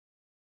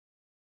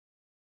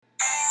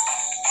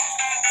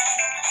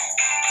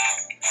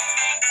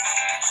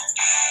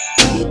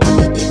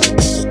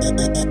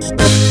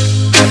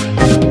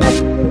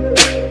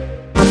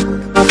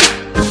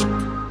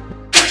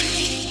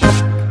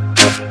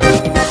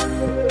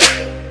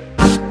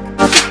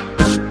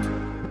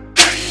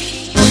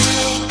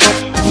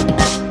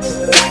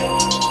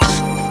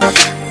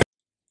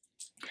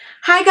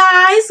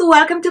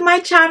welcome to my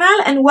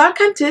channel and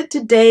welcome to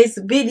today's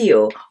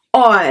video.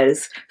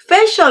 Oils,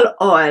 facial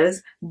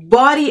oils,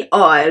 body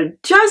oil,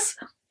 just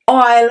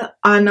oil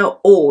on a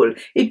whole.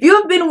 If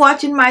you've been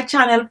watching my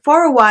channel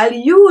for a while,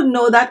 you would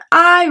know that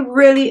I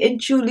really and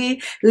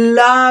truly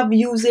love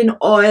using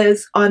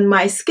oils on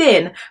my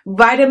skin.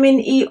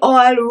 Vitamin E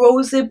oil,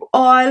 rosehip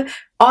oil,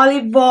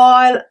 olive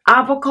oil,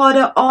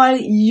 avocado oil,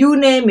 you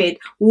name it.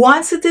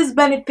 Once it is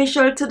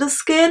beneficial to the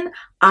skin,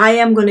 I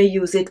am going to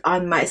use it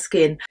on my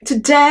skin.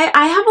 Today,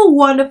 I have a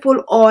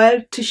wonderful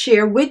oil to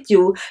share with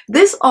you.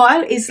 This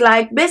oil is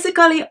like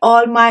basically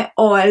all my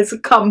oils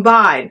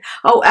combined.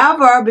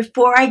 However,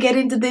 before I get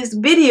into this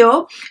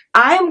video,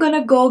 I am going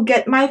to go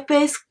get my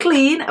face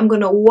clean. I'm going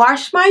to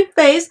wash my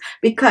face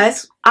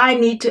because I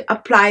need to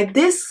apply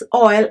this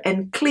oil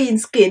and clean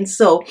skin.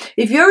 So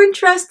if you're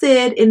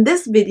interested in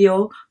this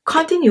video,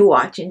 continue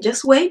watching.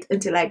 Just wait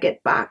until I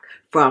get back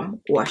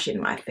from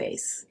washing my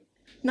face.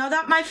 Now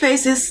that my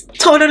face is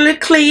totally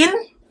clean,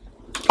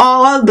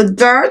 all the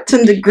dirt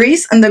and the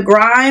grease and the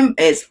grime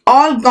is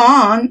all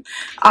gone,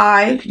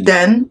 I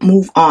then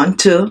move on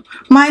to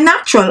my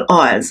natural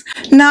oils.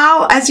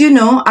 Now, as you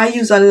know, I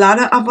use a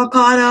lot of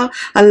avocado,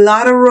 a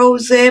lot of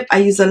rosehip, I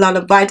use a lot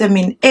of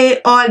vitamin A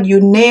oil, you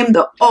name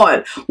the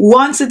oil.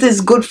 Once it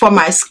is good for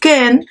my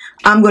skin,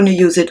 I'm going to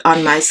use it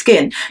on my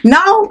skin.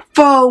 Now,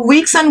 for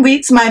weeks and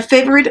weeks, my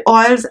favorite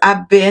oils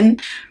have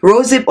been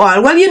rosehip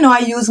oil. Well, you know, I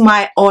use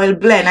my oil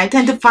blend. I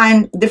tend to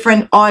find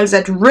different oils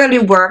that really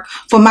work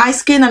for my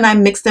skin and I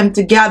mix them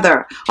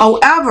together.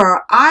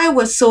 However, I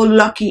was so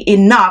lucky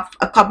enough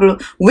a couple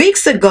of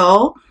weeks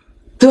ago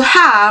to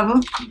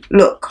have,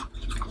 look,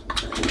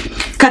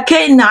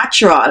 Khichi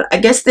Natural. I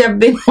guess they've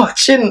been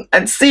watching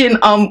and seeing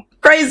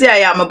crazy I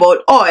am about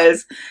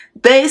oils.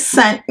 They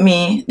sent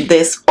me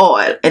this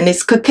oil and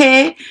it's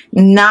Khichi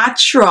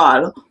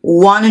Natural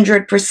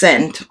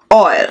 100%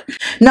 oil.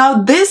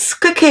 Now this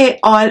Khichi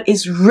oil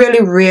is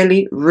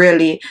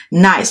really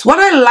nice. What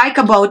I like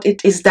about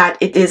it is that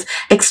it is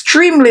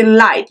extremely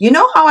light. You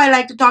know how I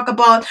like to talk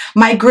about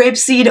my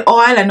grapeseed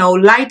oil and how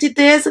light it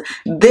is?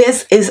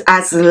 This is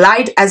as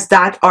light as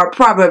that or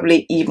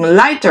probably even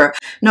lighter.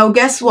 Now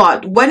guess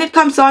what? When it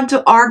comes on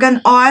to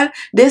argan oil,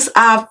 this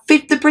have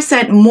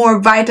 50%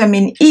 more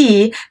vitamin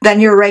E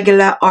than your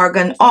regular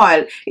argan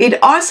oil.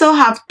 It also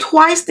have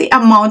twice the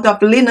amount of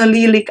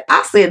linoleic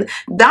acid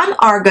than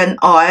argan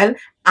oil,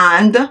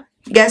 and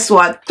guess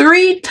what?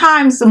 3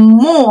 times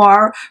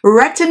more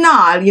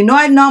retinol. You know,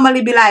 I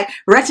normally be like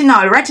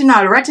retinol,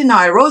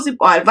 rosehip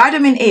oil,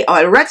 vitamin A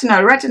oil,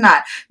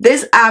 retinol.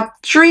 This have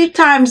 3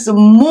 times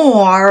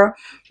more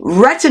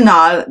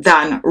retinol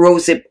than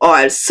rosehip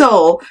oil.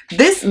 So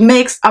this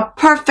makes a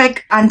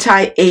perfect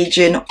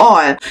anti-aging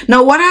oil.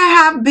 Now what I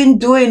have been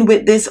doing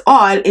with this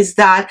oil is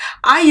that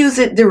I use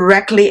it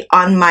directly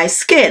on my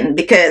skin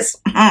because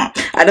I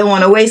don't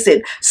want to waste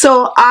it.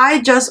 So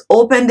I just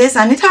open this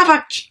and it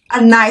have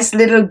a nice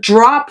little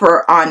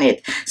dropper on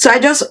it. So I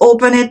just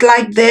open it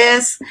like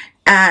this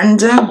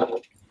and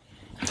I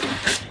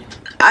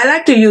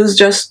like to use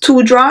just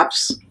 2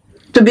 drops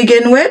to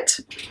begin with.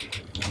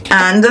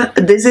 And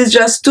this is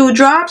just 2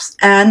 drops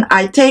and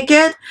I take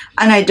it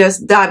and I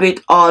just dab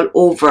it all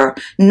over.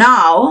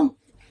 Now,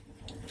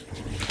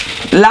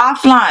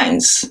 laugh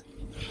lines.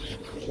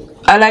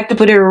 I like to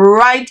put it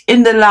right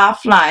in the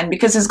laugh line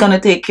because it's going to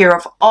take care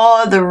of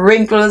all the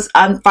wrinkles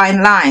and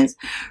fine lines.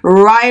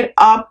 Right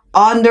up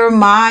under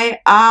my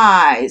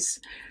eyes.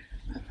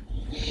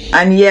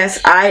 And yes,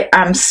 I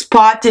am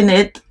spotting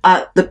it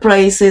at the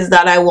places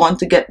that I want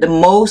to get the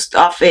most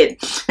of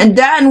it. And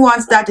then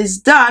once that is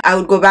done, I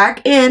would go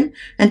back in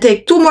and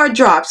take 2 more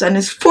drops. And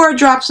it's 4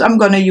 drops I'm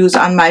going to use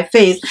on my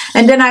face.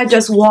 And then I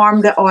just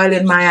warm the oil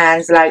in my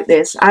hands like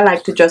this. I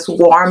like to just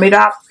warm it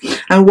up.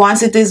 And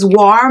once it is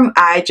warm,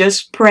 I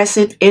just press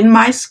it in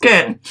my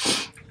skin.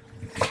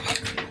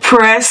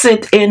 Press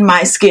it in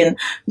my skin.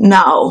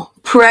 Now,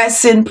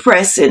 pressing.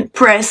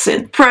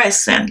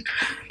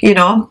 You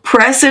know,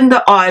 pressing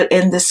the oil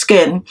in the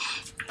skin.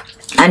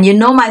 And you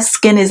know my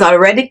skin is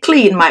already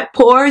clean. My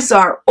pores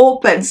are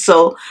open.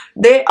 So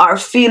they are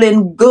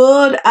feeling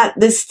good at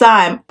this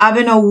time.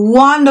 Having a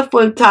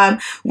wonderful time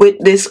with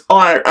this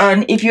oil.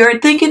 And if you're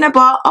thinking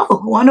about,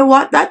 oh, wonder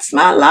what that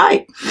smell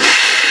like.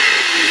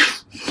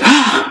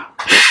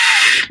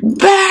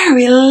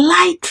 Very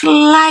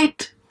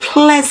light,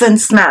 pleasant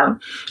smell.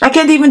 I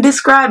can't even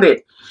describe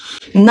it.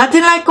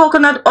 Nothing like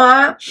coconut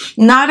oil.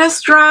 Not as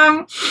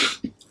strong.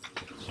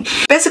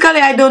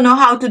 Basically, I don't know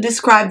how to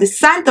describe the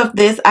scent of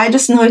this. I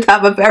just know it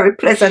have a very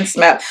pleasant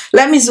smell.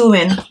 Let me zoom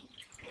in.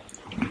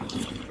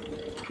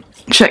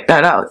 Check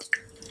that out.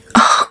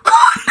 Oh,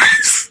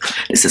 goodness.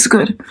 This is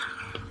good.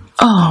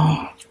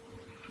 Oh.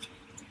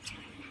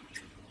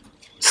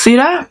 See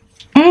that?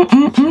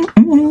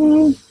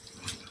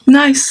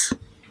 Nice.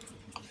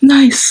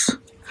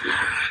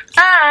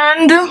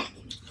 And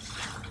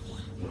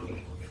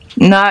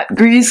not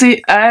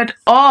greasy at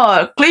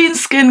all. Clean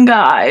skin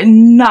guy,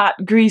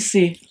 not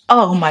greasy.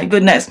 Oh my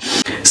goodness.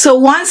 So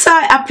once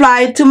I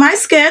apply it to my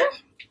skin,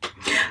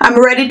 I'm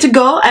ready to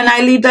go and I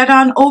leave that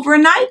on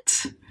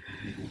overnight.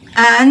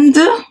 And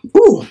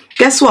ooh,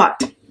 guess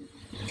what?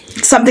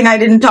 Something I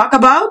didn't talk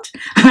about,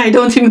 and I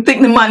don't even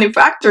think the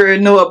manufacturer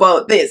know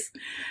about this.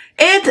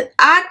 It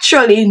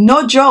actually,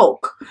 no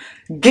joke,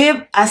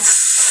 give a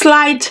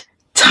slight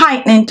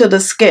tightening to the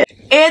skin.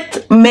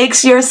 It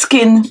makes your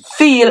skin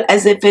feel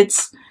as if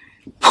it's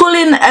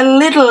pulling a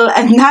little,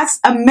 and that's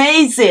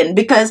amazing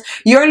because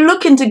you're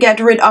looking to get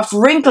rid of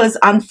wrinkles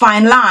and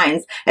fine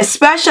lines,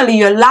 especially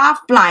your laugh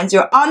lines,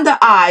 your under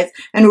eyes,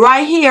 and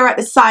right here at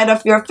the side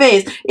of your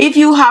face. If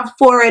you have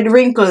forehead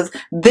wrinkles,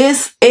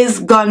 this is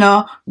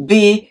gonna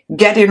be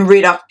getting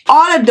rid of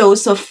all of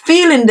those. So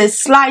feeling this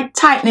slight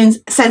tightening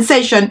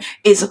sensation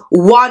is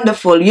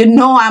wonderful. You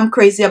know I'm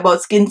crazy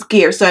about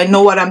skincare, so I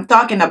know what I'm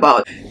talking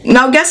about.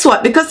 Now guess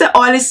what? Because the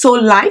oil is so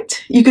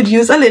light, you could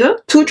use a little,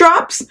 2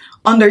 drops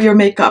under your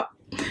makeup.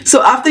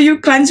 So after you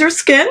cleanse your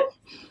skin,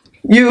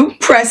 you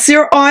press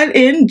your oil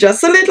in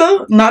just a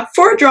little, not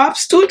 4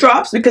 drops, 2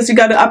 drops, because you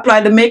got to apply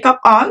the makeup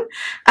on.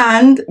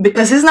 And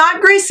because it's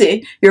not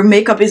greasy, your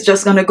makeup is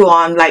just going to go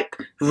on like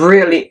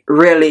really,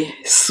 really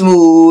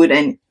smooth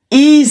and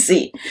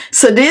easy.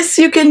 So this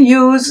you can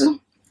use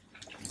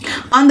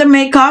under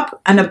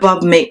makeup and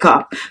above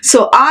makeup.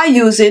 So I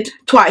use it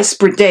twice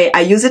per day.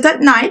 I use it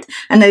at night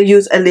and I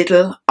use a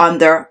little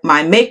under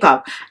my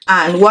makeup.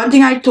 And one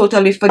thing I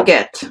totally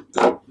forget,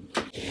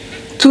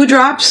 2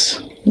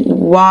 drops,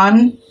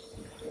 1,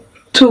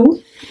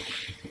 2.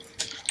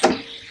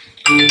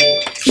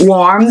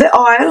 Warm the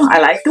oil. I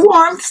like the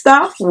warm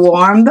stuff.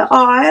 Warm the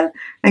oil.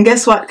 And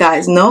guess what,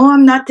 guys? No,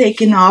 I'm not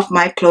taking off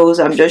my clothes.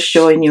 I'm just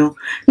showing you.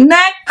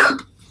 Neck,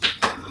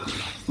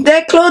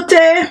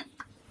 décolleté,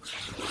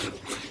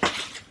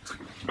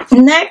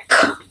 neck,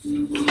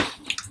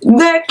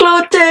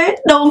 décolleté.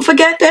 Don't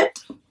forget it,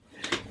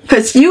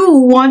 because you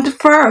want to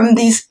firm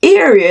these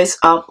areas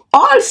up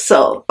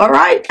also. All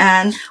right,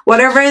 and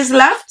whatever is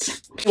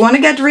left, you want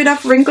to get rid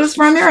of wrinkles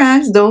from your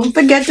hands, don't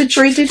forget to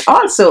treat it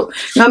also.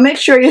 Now make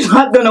sure you're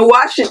not going to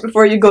wash it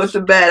before you go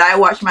to bed. I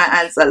wash my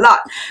hands a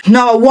lot.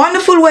 Now a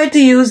wonderful way to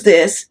use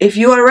this, if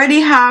you already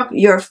have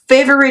your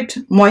favorite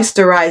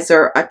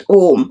moisturizer at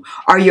home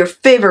or your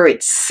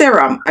favorite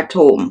serum at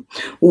home,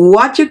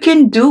 what you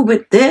can do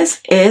with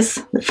this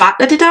is, the fact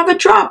that it have a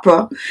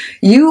dropper,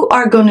 you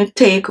are going to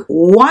take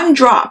 1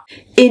 drop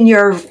in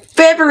your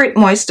favorite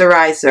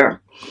moisturizer,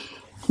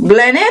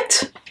 blend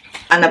it,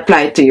 and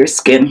apply it to your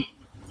skin.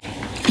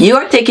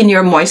 You're taking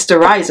your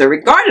moisturizer,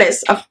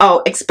 regardless of how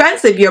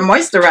expensive your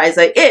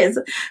moisturizer is,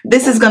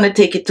 this is going to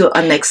take it to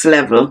a next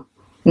level.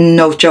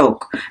 No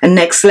joke, a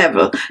next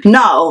level.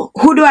 Now,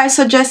 who do I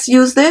suggest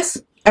use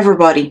this?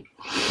 Everybody.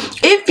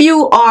 If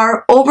you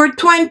are over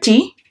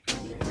 20,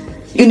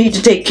 you need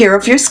to take care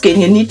of your skin.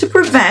 You need to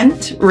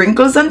prevent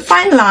wrinkles and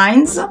fine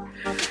lines.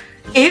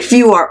 If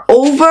you are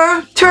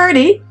over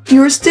 30,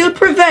 you're still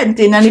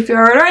preventing, and if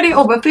you're already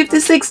over 50,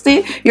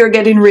 60, you're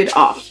getting rid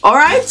of. All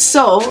right,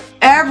 so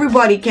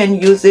everybody can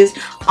use this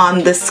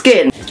on the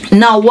skin.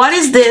 Now, what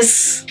is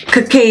this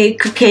khichi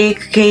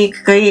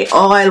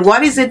oil?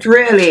 What is it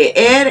really?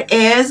 It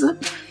is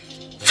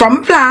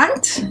from a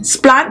plant. It's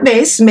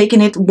plant-based,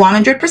 making it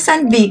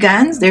 100%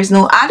 vegan. There's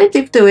no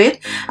additive to it,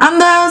 and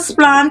those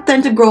plants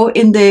tend to grow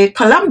in the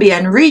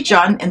Colombian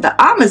region in the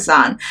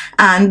Amazon,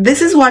 and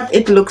this is what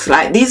it looks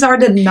like. These are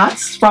the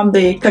nuts from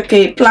the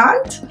khichi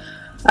plant.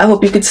 I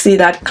hope you could see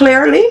that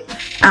clearly.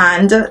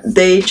 And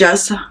they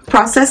just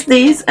process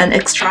these and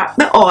extract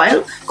the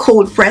oil,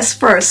 cold press,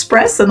 first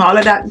press, and all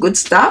of that good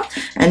stuff.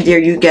 And there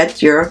you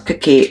get your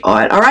khichi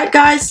oil. All right,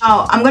 guys.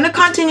 Now I'm going to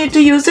continue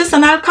to use this,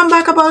 and I'll come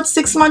back about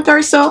 6 months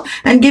or so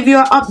and give you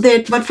an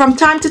update. But from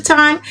time to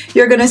time,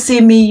 you're going to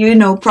see me, you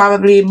know,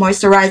 probably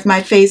moisturize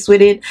my face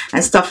with it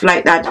and stuff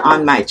like that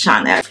on my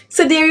channel.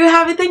 So there you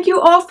have it. Thank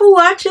you all for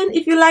watching.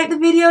 If you like the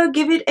video,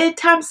 give it a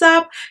thumbs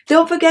up.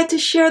 Don't forget to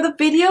share the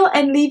video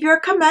and leave your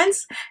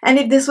comments. And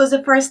if this was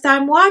the first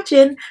time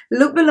watching,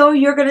 look below.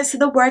 You're going to see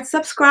the word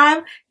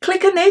subscribe.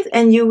 Click on it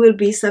and you will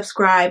be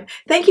subscribed.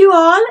 Thank you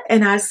all,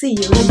 and I'll see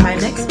you in my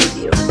next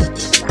video.